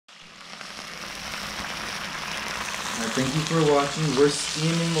Thank you for watching. We're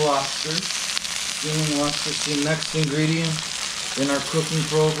steaming lobster. Steaming lobster. See, next ingredient in our cooking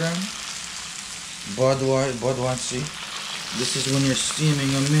program. Bud white, see? This is when you're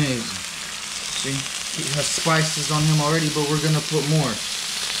steaming, amazing. See? He has spices on him already, but we're gonna put more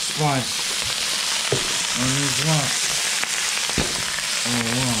spice on these lobsters.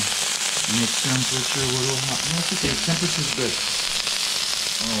 Oh wow. Make temperature a little hot. No, it's okay. Temperature's good.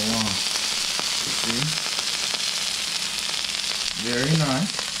 Oh wow. See? Very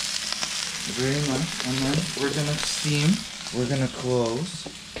nice. Very nice. And then we're gonna steam. We're gonna close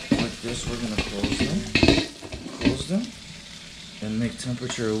like this. We're gonna close them. Close them. And make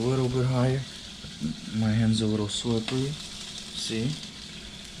temperature a little bit higher. My hand's a little slippery. See?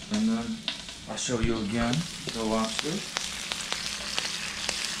 And then I'll show you again the lobster.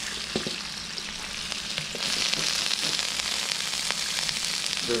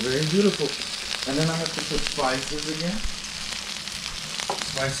 They're very beautiful. And then I have to put spices again.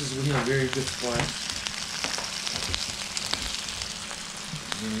 Spices, we have very good spice.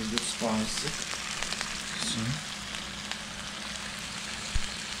 Very good spices. See?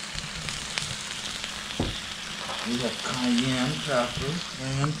 We have cayenne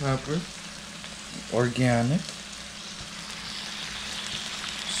pepper, organic.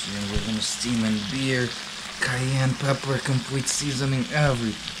 See, we're gonna steam in beer, cayenne pepper, complete seasoning,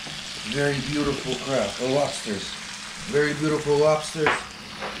 everything. Very beautiful crab, lobsters. Very beautiful lobsters.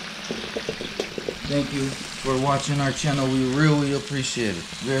 Thank you for watching our channel. We really appreciate it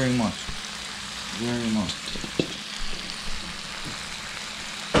very much. Very much.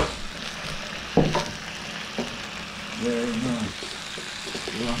 Very nice.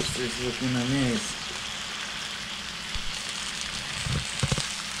 Lobster's looking amazing.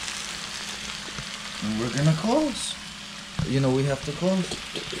 And we're gonna close. You know, we have to close.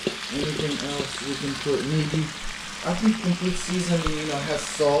 Anything else we can put? Maybe, I think complete seasoning, you know, has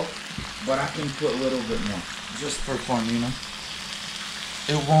salt, but I can put a little bit more, just for fun, you know.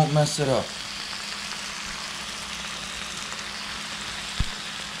 It won't mess it up.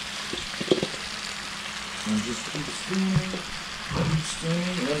 And just keep steaming,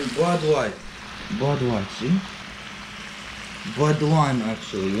 Let me Bud white, see? Bud lime,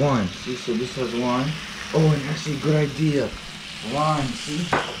 actually, wine, see? So this has lime. Oh, and actually, good idea. Lime, see?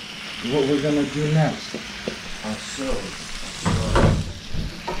 What we're gonna do next. I'll show you.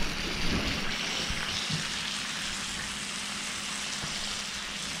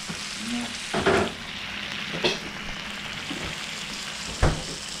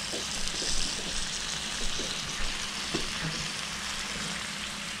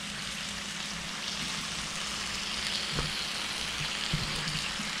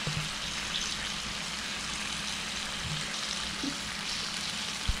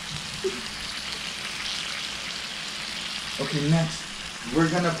 Okay, next, we're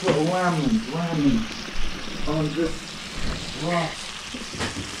gonna put lemon on this rock.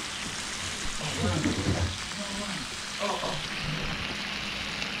 Oh,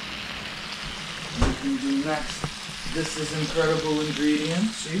 lemon. We can do next. This is incredible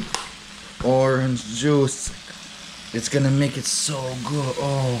ingredient, see? Orange juice. It's gonna make it so good.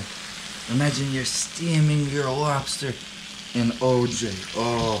 Oh, imagine you're steaming your lobster in OJ.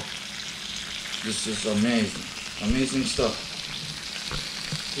 Oh, this is amazing. Amazing stuff.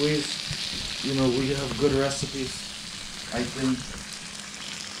 Please, you know, we have good recipes. I think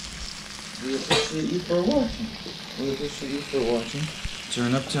we appreciate you for watching. We appreciate you for watching.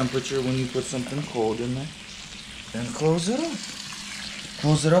 Turn up temperature when you put something cold in there. And close it up.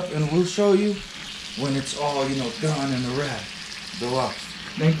 Close it up and we'll show you when it's all, you know, done and red. The lobster.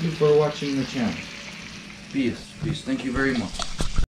 Thank you for watching the channel. Peace. Peace. Thank you very much.